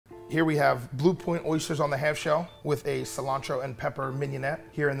Here we have Blue Point Oysters on the half shell with a cilantro and pepper mignonette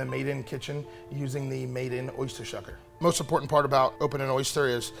here in the Made In kitchen using the Made In Oyster Shucker. Most important part about opening an oyster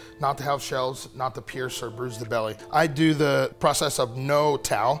is not to have shells, not to pierce or bruise the belly. I do the process of no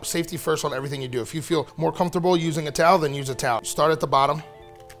towel. Safety first on everything you do. If you feel more comfortable using a towel, then use a towel. Start at the bottom.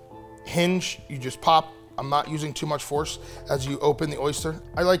 Hinge, you just pop. I'm not using too much force as you open the oyster.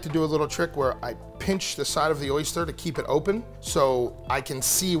 I like to do a little trick where I pinch the side of the oyster to keep it open so I can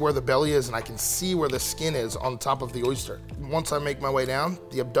see where the belly is and I can see where the skin is on top of the oyster. Once I make my way down,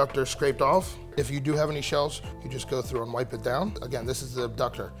 the abductor scraped off. If you do have any shells, you just go through and wipe it down. Again, this is the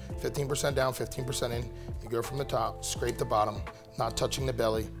abductor. 15% down, 15% in. You go from the top, scrape the bottom, not touching the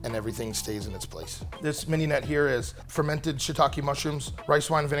belly, and everything stays in its place. This mignonette here is fermented shiitake mushrooms, rice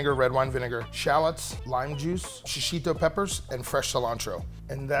wine vinegar, red wine vinegar, shallots, lime juice, shishito peppers, and fresh cilantro.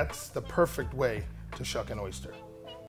 And that's the perfect way to shuck an oyster.